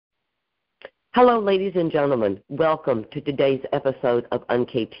Hello, ladies and gentlemen. Welcome to today's episode of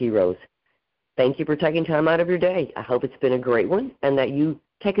Uncaped Heroes. Thank you for taking time out of your day. I hope it's been a great one and that you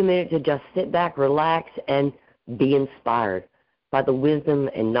take a minute to just sit back, relax, and be inspired by the wisdom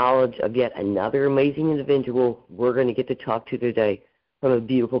and knowledge of yet another amazing individual we're going to get to talk to today from a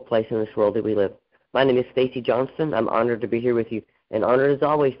beautiful place in this world that we live. My name is Stacy Johnston. I'm honored to be here with you, and honored as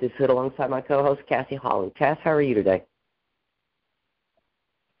always to sit alongside my co-host, Cassie Holland. Cass, how are you today?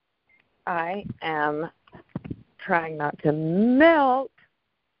 I am trying not to melt,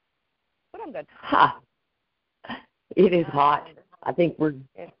 but I'm good. Ha! It is hot. I think we're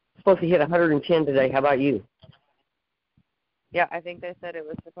supposed to hit 110 today. How about you? Yeah, I think they said it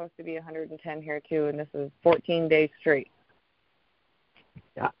was supposed to be 110 here too, and this is 14 days straight.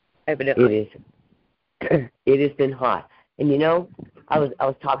 Yeah, evidently. It is. It has been hot. And you know, I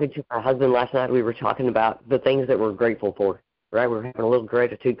was talking to my husband last night. We were talking about the things that we're grateful for, right? We're having a little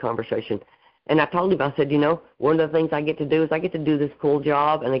gratitude conversation. And I told him, I said, you know, one of the things I get to do is I get to do this cool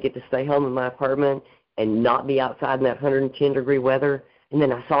job, and I get to stay home in my apartment and not be outside in that 110-degree weather. And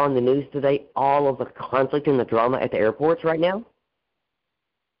then I saw in the news today all of the conflict and the drama at the airports right now.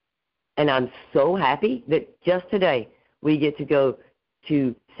 And I'm so happy that just today we get to go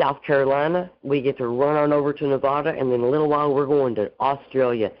to South Carolina, we get to run on over to Nevada, and then in a little while we're going to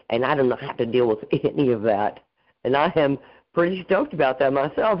Australia, and I do not have to deal with any of that. And I am pretty stoked about that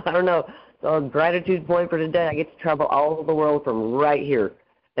myself. I don't know. So a gratitude point for today, I get to travel all over the world from right here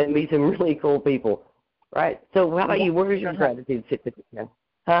and meet some really cool people. Right? So how about you? Where is your gratitude sit today?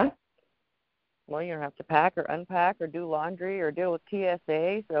 Huh? Well, you don't have to pack or unpack or do laundry or deal with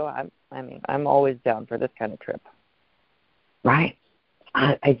TSA, so I'm always down for this kind of trip. Right.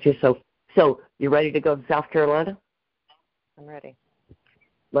 I just so you ready to go to South Carolina? I'm ready.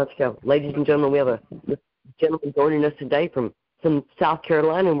 Let's go. Ladies and gentlemen, we have a gentleman joining us today from South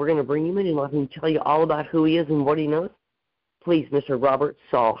Carolina, and we're going to bring him in and let him tell you all about who he is and what he knows. Please, Mr. Robert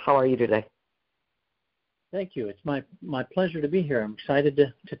Saul, how are you today? Thank you. It's my pleasure to be here. I'm excited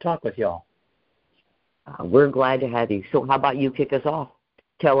to talk with y'all. We're glad to have you. So how about you kick us off?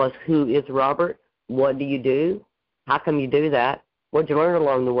 Tell us who is Robert, what do you do, how come you do that, what did you learn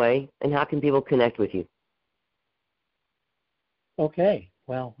along the way, and how can people connect with you? Okay.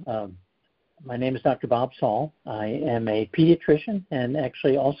 Well, my name is Dr. Bob Saul. I am a pediatrician and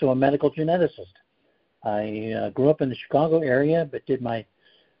actually also a medical geneticist. I grew up in the Chicago area but did my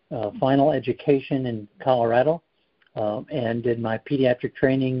final education in Colorado and did my pediatric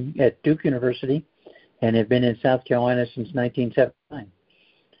training at Duke University and have been in South Carolina since 1979.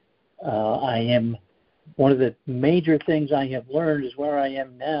 I am one of the major things I have learned is where I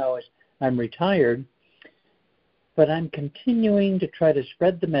am now is I'm retired, but I'm continuing to try to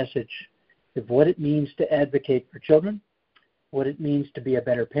spread the message of what it means to advocate for children, what it means to be a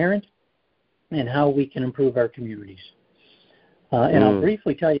better parent, and how we can improve our communities. And I'll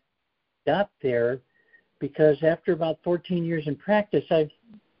briefly tell you how I got there because after about 14 years in practice, I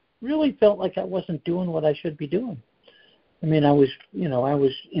really felt like I wasn't doing what I should be doing. I mean, I was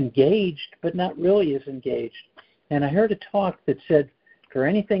engaged, but not really as engaged. And I heard a talk that said, for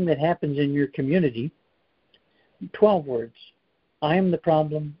anything that happens in your community, 12 words, I am the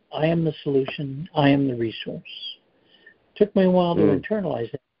problem, I am the solution, I am the resource. It took me a while to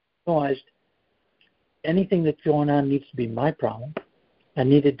internalize it. I realized anything that's going on needs to be my problem. I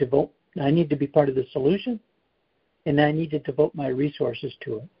need to be part of the solution, and I need to devote my resources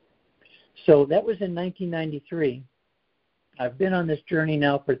to it. So that was in 1993. I've been on this journey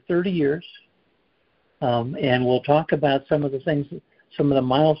now for 30 years, and we'll talk about some of the things, some of the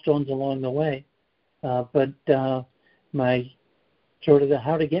milestones along the way. But my sort of the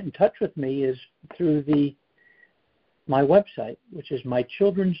how to get in touch with me is through my website, which is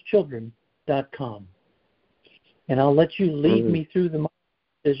mychildrenschildren.com. And I'll let you lead me through the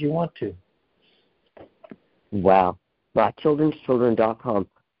as you want to. Wow. mychildrenschildren.com.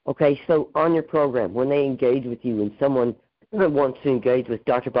 Okay, so on your program, when they engage with you and someone wants to engage with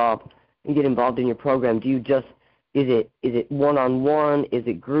Dr. Bob and get involved in your program, do you just, is it one-on-one, is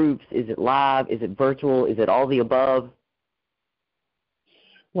it groups, is it live, is it virtual, is it all the above?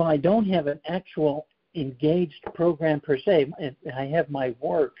 Well, I don't have an actual engaged program per se. I have my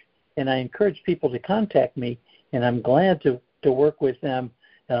work, and I encourage people to contact me, and I'm glad to work with them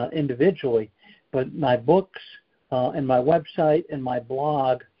individually. But my books and my website and my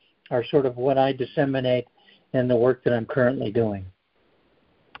blog are sort of what I disseminate and the work that I'm currently doing.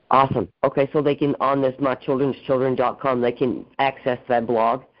 Awesome. Okay, so they can, on this mychildrenschildren.com, they can access that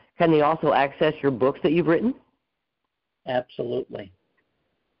blog. Can they also access your books that you've written? Absolutely.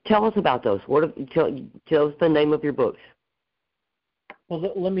 Tell us about those. Tell us the name of your books.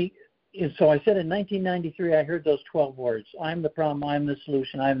 Well, let me And so I said in 1993, I heard those 12 words: I'm the problem, I'm the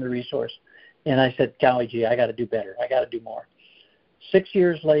solution, I'm the resource. And I said, golly gee, I got to do better. I got to do more. 6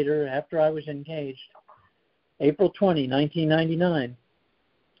 years later, after I was engaged, April 20, 1999,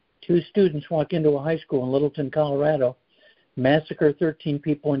 2 students walk into a high school in Littleton, Colorado, massacre 13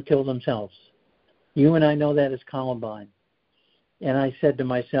 people and kill themselves. You and I know that as Columbine. And I said to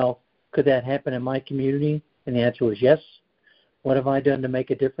myself, could that happen in my community? And the answer was yes. What have I done to make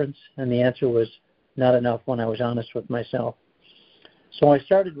a difference? And the answer was not enough when I was honest with myself. So I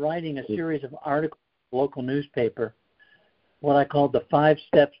started writing a series of articles in the local newspaper, what I called the 5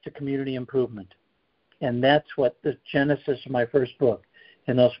 steps to community improvement. And that's what the genesis of my first book.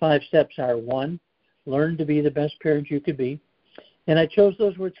 And those 5 steps are: 1, learn to be the best parent you could be. And I chose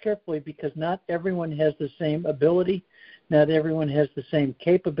those words carefully because not everyone has the same ability, not everyone has the same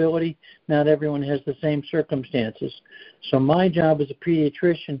capability, not everyone has the same circumstances. So my job as a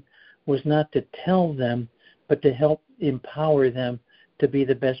pediatrician was not to tell them, but to help empower them to be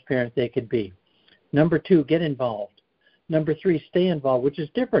the best parent they could be. Number 2, get involved. Number 3, stay involved, which is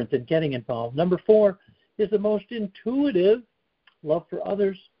different than getting involved. Number 4 is the most intuitive, love for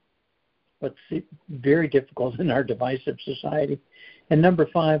others, but very difficult in our divisive society. And number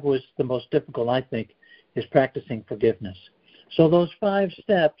 5 was the most difficult, I think, is practicing forgiveness. So those 5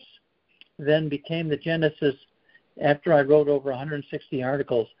 steps then became the genesis, after I wrote over 160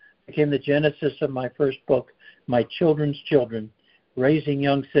 articles, became the genesis of my first book, My Children's Children, Raising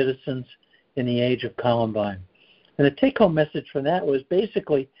Young Citizens in the Age of Columbine. And the take-home message from that was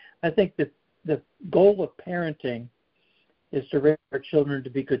basically, I think that the goal of parenting is to raise our children to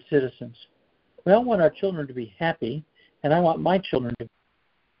be good citizens. We all want our children to be happy, and I want my children to be.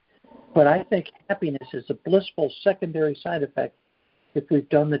 But I think happiness is a blissful secondary side effect if we've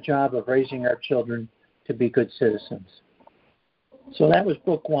done the job of raising our children to be good citizens. So that was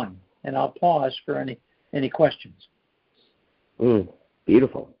book 1, and I'll pause for any questions.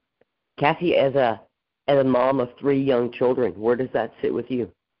 Beautiful. Kathy, as a mom of 3 young children, where does that sit with you?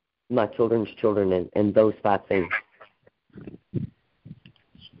 My children's children and those 5 things.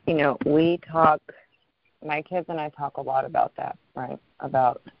 You know, my kids and I talk a lot about that, right?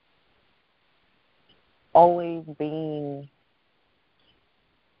 About always being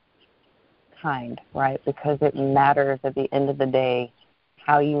kind, right? Because it matters at the end of the day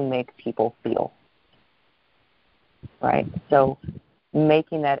how you make people feel, right? So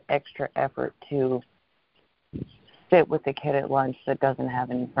making that extra effort to sit with the kid at lunch that doesn't have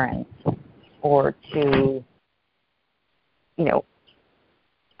any friends, or to,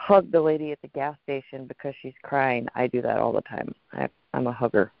 hug the lady at the gas station because she's crying. I do that all the time. I'm a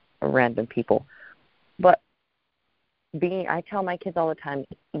hugger of random people. But I tell my kids all the time,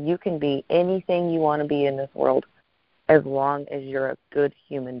 you can be anything you want to be in this world as long as you're a good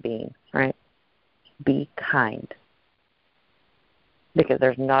human being, right? Be kind. Because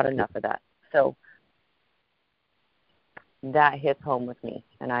there's not enough of that. So that hits home with me,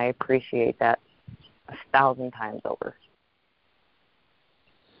 and I appreciate that 1,000 times over.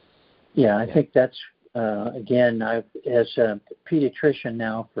 Yeah, I think that's, again, as a pediatrician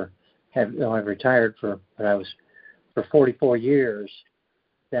now I've retired for 44 years,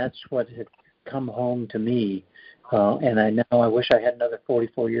 that's what had come home to me. And I wish I had another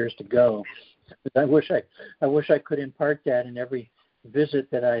 44 years to go. I wish I could impart that in every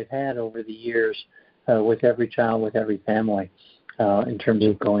visit that I've had over the years with every child, with every family, in terms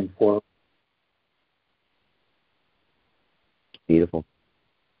of going forward. Beautiful.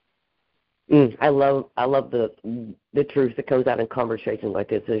 I love the truth that comes out in conversations like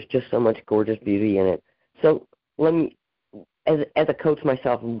this. There's just so much gorgeous beauty in it. So let me, as a coach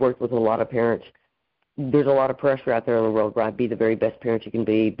myself, and worked with a lot of parents. There's a lot of pressure out there in the world, right? Be the very best parent you can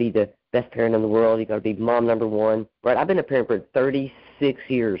be the best parent in the world. You got to be mom number 1, right? I've been a parent for 36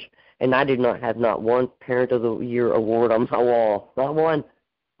 years, and I do not have not one Parent of the Year award on my wall, not one,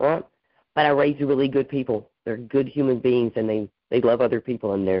 right? But I raise really good people. They're good human beings, and they love other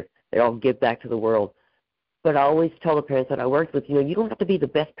people, and they all give back to the world. But I always tell the parents that I work with, you don't have to be the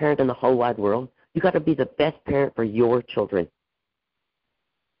best parent in the whole wide world. You got to be the best parent for your children.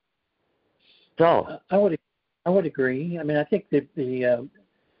 So I would agree. I mean, I think that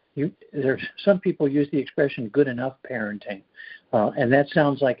there's some people use the expression "good enough parenting," and that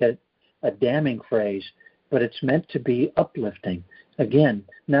sounds like a damning phrase, but it's meant to be uplifting. Again,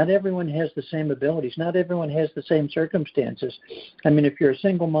 not everyone has the same abilities. Not everyone has the same circumstances. I mean, if you're a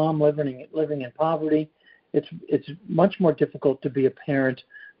single mom living in poverty, it's much more difficult to be a parent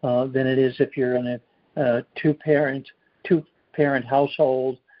than it is if you're in a two-parent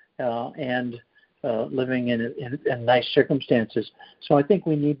household and living in nice circumstances. So I think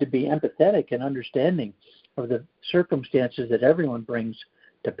we need to be empathetic and understanding of the circumstances that everyone brings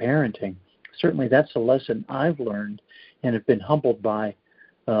to parenting. Certainly that's a lesson I've learned and have been humbled by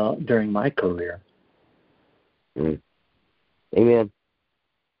during my career. Amen.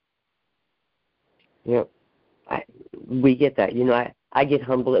 Yep. We get that. I get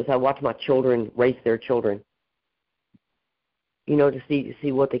humbled as I watch my children raise their children. To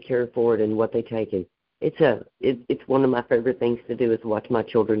see what they carry forward and what they take. And it's one of my favorite things to do is watch my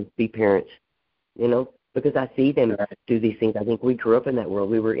children be parents, because I see them do these things. I think we grew up in that world.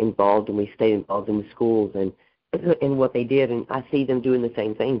 We were involved and we stayed involved in the schools and what they did, and I see them doing the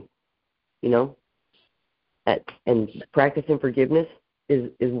same thing, And practicing forgiveness is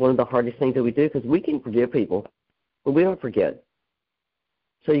one of the hardest things that we do because we can forgive people, but we don't forget.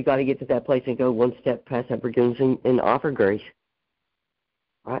 So you got to get to that place and go one step past that forgiveness and offer grace.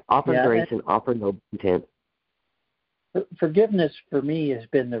 Right? Offer grace and offer no intent. Forgiveness for me has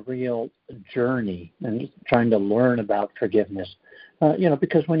been the real journey and trying to learn about forgiveness.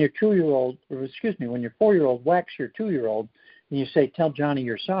 Because when your 4-year-old whacks your 2-year-old and you say, "Tell Johnny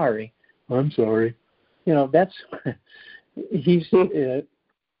you're sorry," "I'm sorry," that's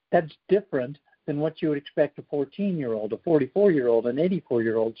that's different than what you would expect a 14-year-old, a 44-year-old, an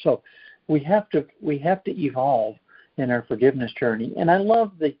 84-year-old. So we have to evolve in our forgiveness journey. And I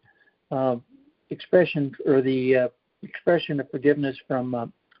love the expression of forgiveness from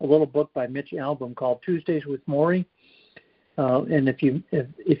a little book by Mitch Albom called Tuesdays with Maury. And if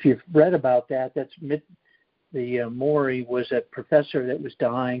you've read about that, Maury was a professor that was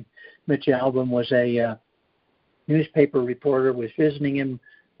dying. Mitch Albom was a newspaper reporter, was visiting him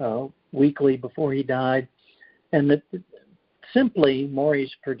weekly before he died. And simply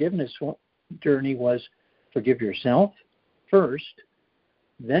Maury's forgiveness journey was forgive yourself first,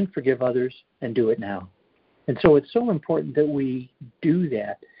 then forgive others, and do it now. And so it's so important that we do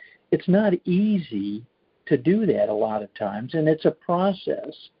that. It's not easy to do that a lot of times, and it's a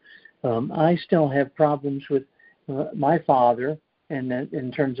process. I still have problems with my father, and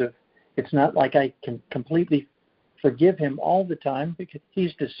in terms of it's not like I can completely forgive him all the time because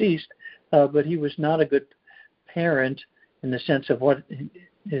he's deceased, but he was not a good parent in the sense of what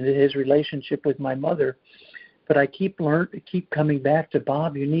his relationship with my mother. But I keep coming back to,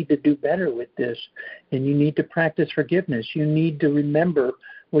 Bob, you need to do better with this, and you need to practice forgiveness. You need to remember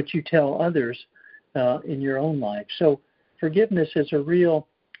what you tell others in your own life. So forgiveness is a real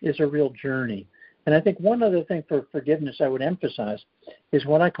journey. And I think one other thing for forgiveness I would emphasize is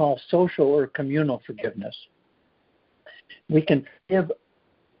what I call social or communal forgiveness. We can forgive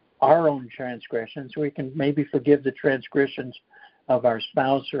our own transgressions. We can maybe forgive the transgressions of our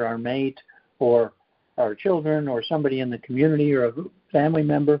spouse or our mate or our children or somebody in the community or a family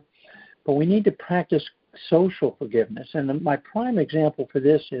member. But we need to practice social forgiveness. And my prime example for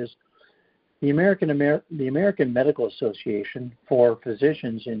this is the American Medical Association for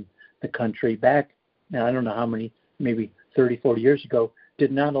physicians in the country back, now I don't know how many, maybe 30, 40 years ago,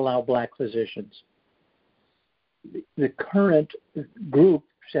 did not allow black physicians. The current group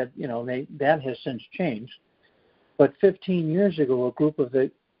said, that has since changed. But 15 years ago, a group of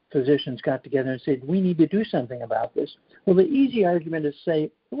the physicians got together and said, we need to do something about this. Well, the easy argument is to say,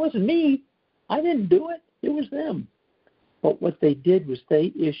 it wasn't me. I didn't do it. It was them. But what they did was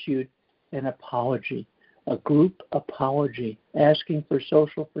they issued an apology, a group apology, asking for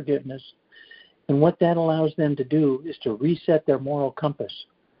social forgiveness. And what that allows them to do is to reset their moral compass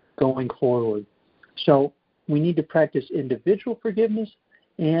going forward. So we need to practice individual forgiveness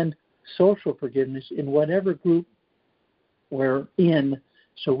and social forgiveness in whatever group we're in,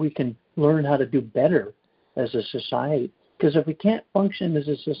 so we can learn how to do better as a society. Because if we can't function as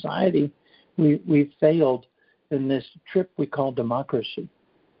a society, we've failed in this trip we call democracy.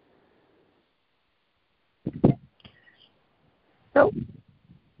 So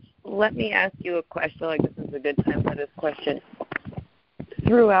let me ask you a question. Like, this is a good time for this question.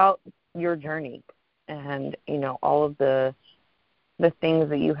 Throughout your journey and, all of the things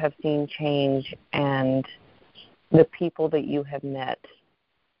that you have seen change and the people that you have met,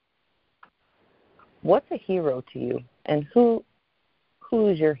 what's a hero to you, and who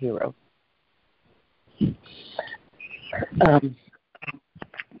is your hero?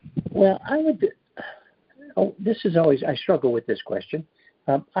 Well, this is always, I struggle with this question.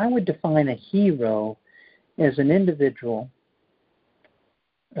 I would define a hero as an individual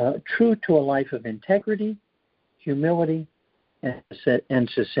true to a life of integrity, humility, and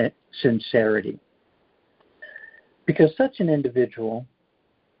sincerity. Because such an individual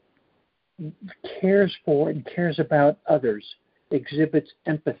cares for and cares about others, exhibits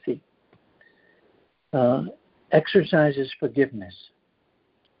empathy, exercises forgiveness.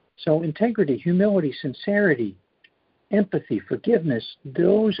 So integrity, humility, sincerity, empathy, forgiveness,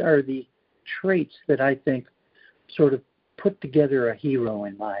 those are the traits that I think sort of put together a hero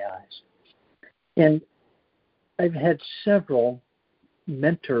in my eyes. And I've had several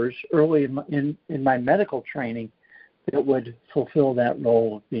mentors early in my medical training that would fulfill that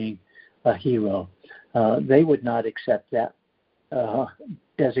role of being a hero. They would not accept that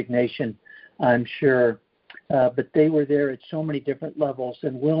designation, I'm sure, but they were there at so many different levels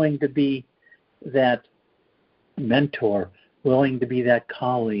and willing to be that mentor, willing to be that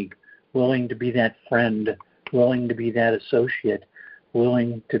colleague, willing to be that friend, willing to be that associate,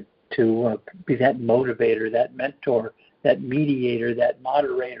 willing to be that motivator, that mentor, that mediator, that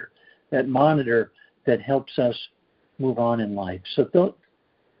moderator, that monitor that helps us move on in life. So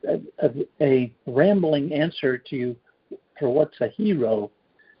a rambling answer to you for what's a hero,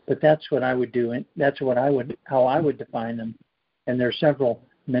 but that's what I would do, and that's how I would define them. And there are several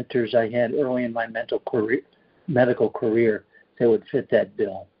mentors I had early in my medical career that would fit that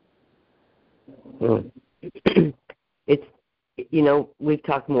bill. It's, we've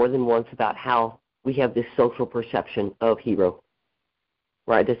talked more than once about how we have this social perception of hero,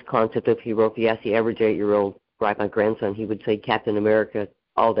 right? This concept of hero. If you ask the average 8-year-old, right, my grandson, he would say Captain America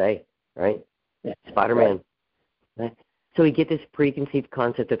all day, right? Yeah. Spider-Man. Right? So we get this preconceived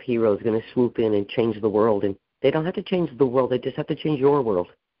concept of heroes going to swoop in and change the world, and they don't have to change the world. They just have to change your world,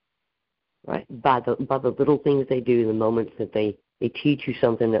 right? By the little things they do, the moments that they teach you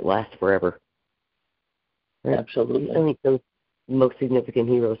something that lasts forever. Right? Absolutely. I think those most significant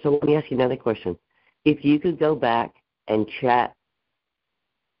heroes. So let me ask you another question. If you could go back and chat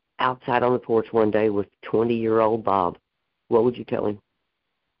outside on the porch one day with 20-year-old Bob, what would you tell him?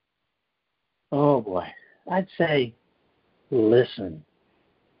 Oh, boy. I'd say listen.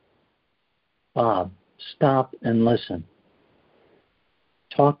 Bob, stop and listen.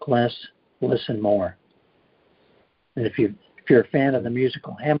 Talk less, listen more. And if you're a fan of the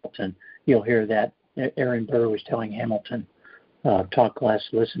musical Hamilton, you'll hear that. Aaron Burr was telling Hamilton, talk less,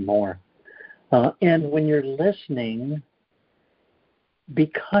 listen more. And when you're listening,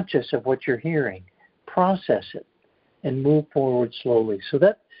 be conscious of what you're hearing, process it, and move forward slowly. So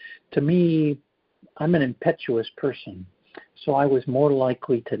that, to me, I'm an impetuous person, so I was more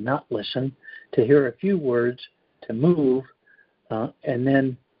likely to not listen, to hear a few words, to move, and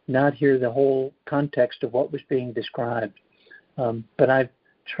then not hear the whole context of what was being described. But I've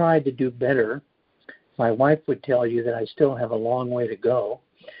tried to do better. My wife would tell you that I still have a long way to go,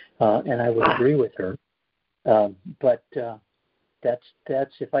 and I would agree with her. But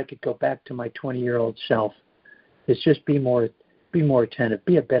that's if I could go back to my 20-year-old self, it's just be more attentive,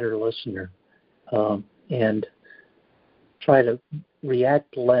 be a better listener, and try to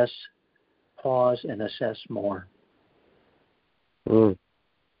react less, pause, and assess more. You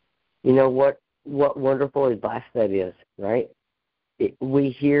know what wonderful advice that is, right? We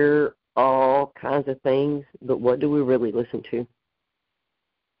hear all kinds of things, but what do we really listen to?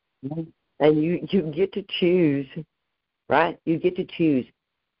 And you get to choose, right? You get to choose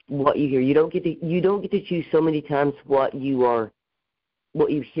what you hear. You don't get to choose so many times what you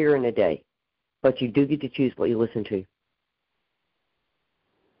hear in a day, but you do get to choose what you listen to.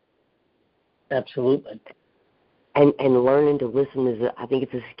 Absolutely. And learning to listen I think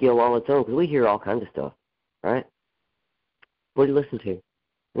it's a skill all its own, because we hear all kinds of stuff, right? What do you listen to?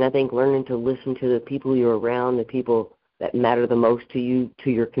 And I think learning to listen to the people you're around, the people that matter the most to you,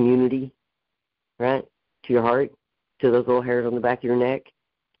 to your community, right? To your heart, to those little hairs on the back of your neck.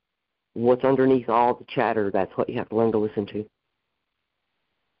 What's underneath all the chatter, that's what you have to learn to listen to.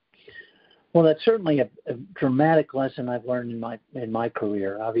 Well, that's certainly a dramatic lesson I've learned in my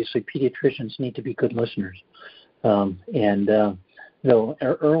career. Obviously, pediatricians need to be good listeners. Though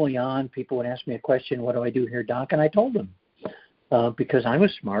early on, people would ask me a question, what do I do here, Doc? And I told them. Because I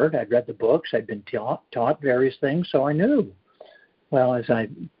was smart. I'd read the books. I'd been taught various things, so I knew. Well, as I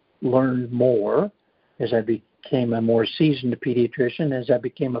learned more, as I became a more seasoned pediatrician, as I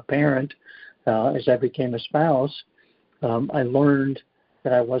became a parent, as I became a spouse, I learned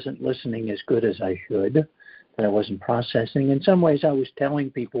that I wasn't listening as good as I should, that I wasn't processing. In some ways, I was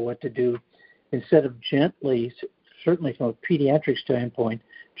telling people what to do instead of gently, certainly from a pediatric standpoint,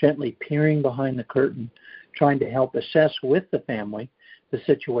 gently peering behind the curtain, trying to help assess with the family the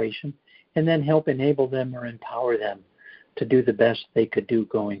situation, and then help enable them or empower them to do the best they could do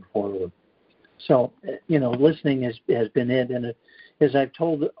going forward. So, listening has been it. And as I've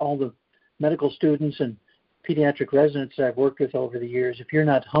told all the medical students and pediatric residents that I've worked with over the years, if you're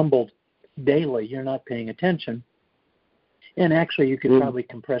not humbled daily, you're not paying attention. And actually, you could probably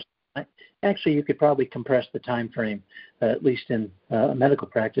compress Actually, you could probably compress the time frame, at least in medical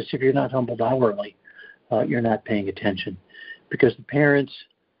practice. If you're not humbled hourly, you're not paying attention, because the parents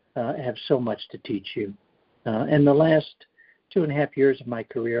have so much to teach you. And the last 2.5 years of my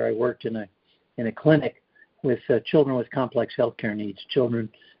career, I worked in a clinic with children with complex healthcare needs, children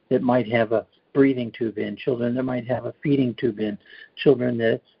that might have a breathing tube in, children that might have a feeding tube in, children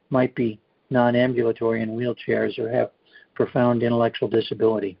that might be non-ambulatory in wheelchairs or have profound intellectual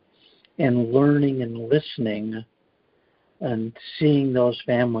disability. And learning and listening and seeing those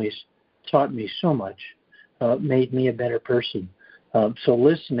families taught me so much, made me a better person. So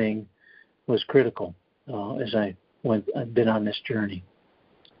listening was critical as I've been on this journey.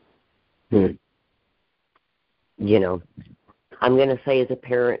 You know, I'm going to say as a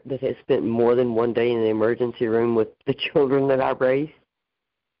parent that has spent more than one day in the emergency room with the children that I raised,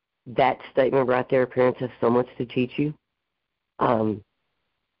 that statement right there, parents have so much to teach you.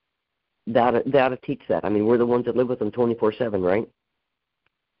 They ought to teach that. I mean, we're the ones that live with them 24/7, right?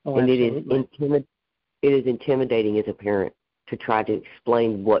 Oh, and absolutely. it is intimidating as a parent to try to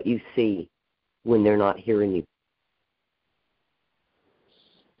explain what you see when they're not hearing you.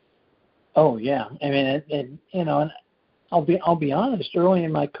 Oh yeah, I mean, and I'll be honest. Early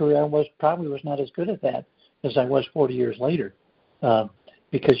in my career, I was not as good at that as I was 40 years later,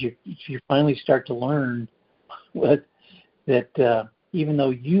 because you finally start to learn that even though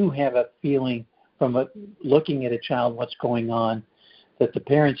you have a feeling from looking at a child what's going on, that the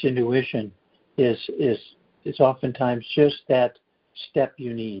parent's intuition is oftentimes just that step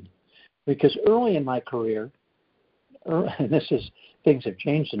you need. Because early in my career, and things have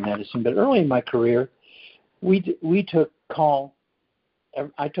changed in medicine, but early in my career, we took call.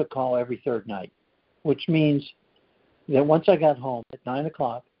 I took call every third night, which means that once I got home at 9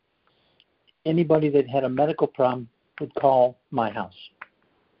 o'clock, anybody that had a medical problem would call my house.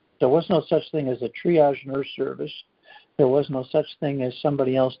 There was no such thing as a triage nurse service. There was no such thing as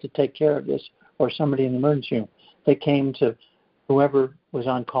somebody else to take care of this or somebody in the emergency room. They came to whoever was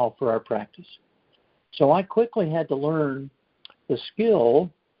on call for our practice. So I quickly had to learn the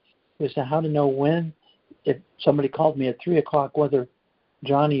skill as to how to know when, if somebody called me at 3 o'clock, whether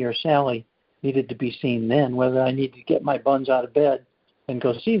Johnny or Sally needed to be seen then, whether I needed to get my buns out of bed and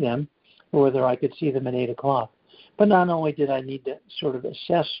go see them, or whether I could see them at 8 o'clock. But not only did I need to sort of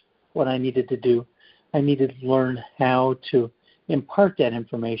assess what I needed to do, I needed to learn how to impart that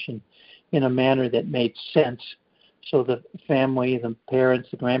information in a manner that made sense so the family, the parents,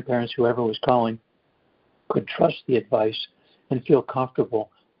 the grandparents, whoever was calling, could trust the advice and feel comfortable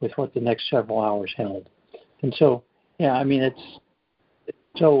with what the next several hours held. And so, yeah, I mean, it's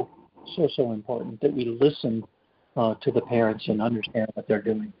so important that we listen to the parents and understand what they're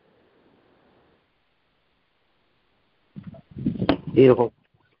doing. Beautiful.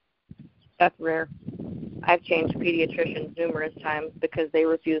 That's rare. I've changed pediatricians numerous times because they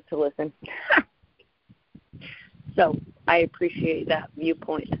refuse to listen. So I appreciate that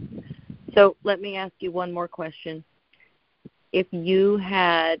viewpoint. So let me ask you one more question. If you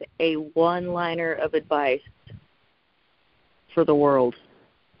had a one-liner of advice for the world,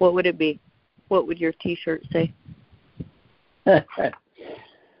 what would it be? What would your T-shirt say?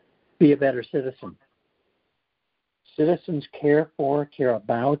 Be a better citizen. Citizens care for, care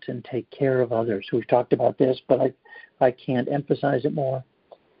about, and take care of others. We've talked about this, but I can't emphasize it more.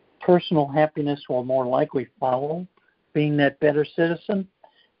 Personal happiness will more likely follow being that better citizen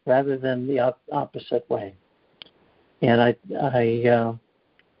rather than the opposite way. And I'd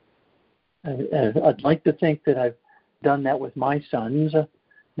like to think that I've done that with my sons,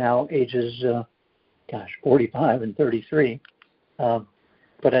 now ages 45 and 33. But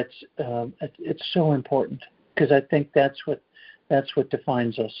it's so important, because I think that's what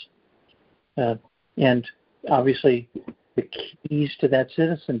defines us. And obviously, the keys to that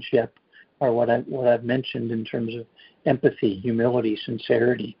citizenship are what I've mentioned in terms of empathy, humility,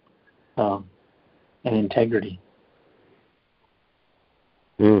 sincerity, and integrity.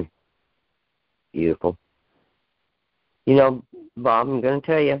 Beautiful. You know, Bob, I'm going to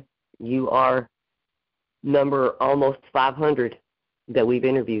tell you, you are number almost 500 that we've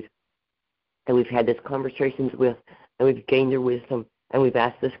interviewed, and we've had these conversations with, and we've gained their wisdom, and we've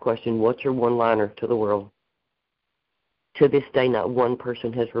asked this question: what's your one-liner to the world? To this day, not one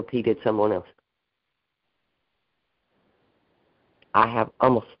person has repeated someone else. I have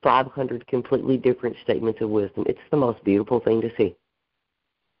almost 500 completely different statements of wisdom. It's the most beautiful thing to see.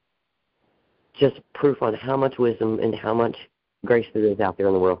 Just proof on how much wisdom and how much grace there is out there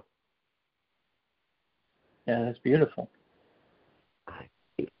in the world. Yeah, that's beautiful.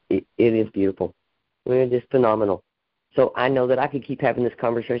 It is beautiful. We're just phenomenal. So I know that I could keep having this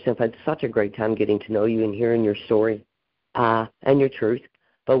conversation. I've had such a great time getting to know you and hearing your story and your truth.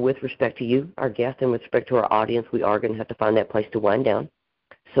 But with respect to you, our guest, and with respect to our audience, we are going to have to find that place to wind down.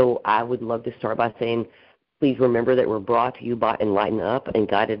 So I would love to start by saying, please remember that we're brought to you by Enlighten Up and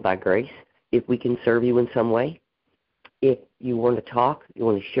guided by grace. If we can serve you in some way, if you want to talk, you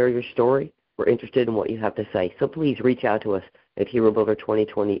want to share your story, we're interested in what you have to say. So please reach out to us at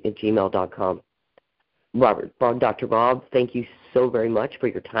herobuilder2020@gmail.com. Dr. Bob, thank you so very much for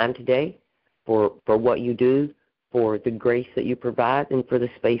your time today, for what you do, for the grace that you provide, and for the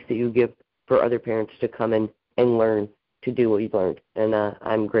space that you give for other parents to come in and learn to do what you've learned. And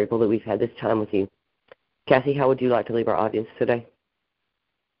I'm grateful that we've had this time with you. Cassie, how would you like to leave our audience today?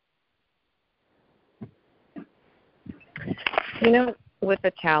 You know, with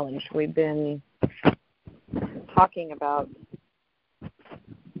the challenge, we've been talking about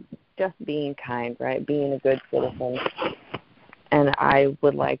just being kind, right? Being a good citizen. And I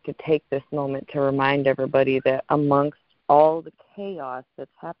would like to take this moment to remind everybody that amongst all the chaos that's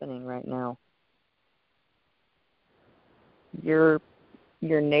happening right now, your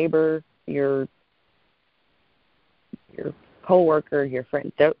neighbor, your coworker, your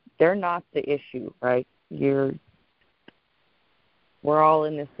friend, they're not the issue, right? We're all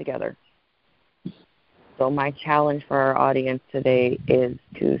in this together. So my challenge for our audience today is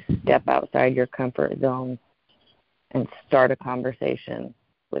to step outside your comfort zone and start a conversation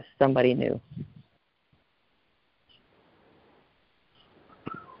with somebody new.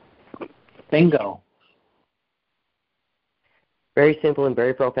 Bingo. Very simple and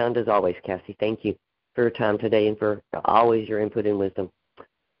very profound as always, Cassie. Thank you for your time today and for always your input and wisdom.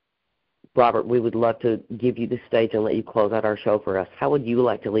 Robert, we would love to give you the stage and let you close out our show for us. How would you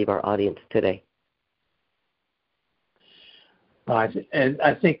like to leave our audience today? I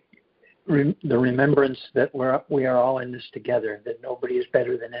think the remembrance that we are all in this together, that nobody is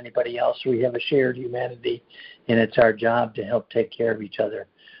better than anybody else. We have a shared humanity, and it's our job to help take care of each other.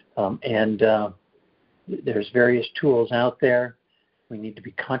 There's various tools out there. We need to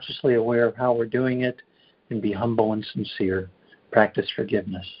be consciously aware of how we're doing it and be humble and sincere. Practice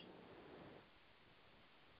forgiveness.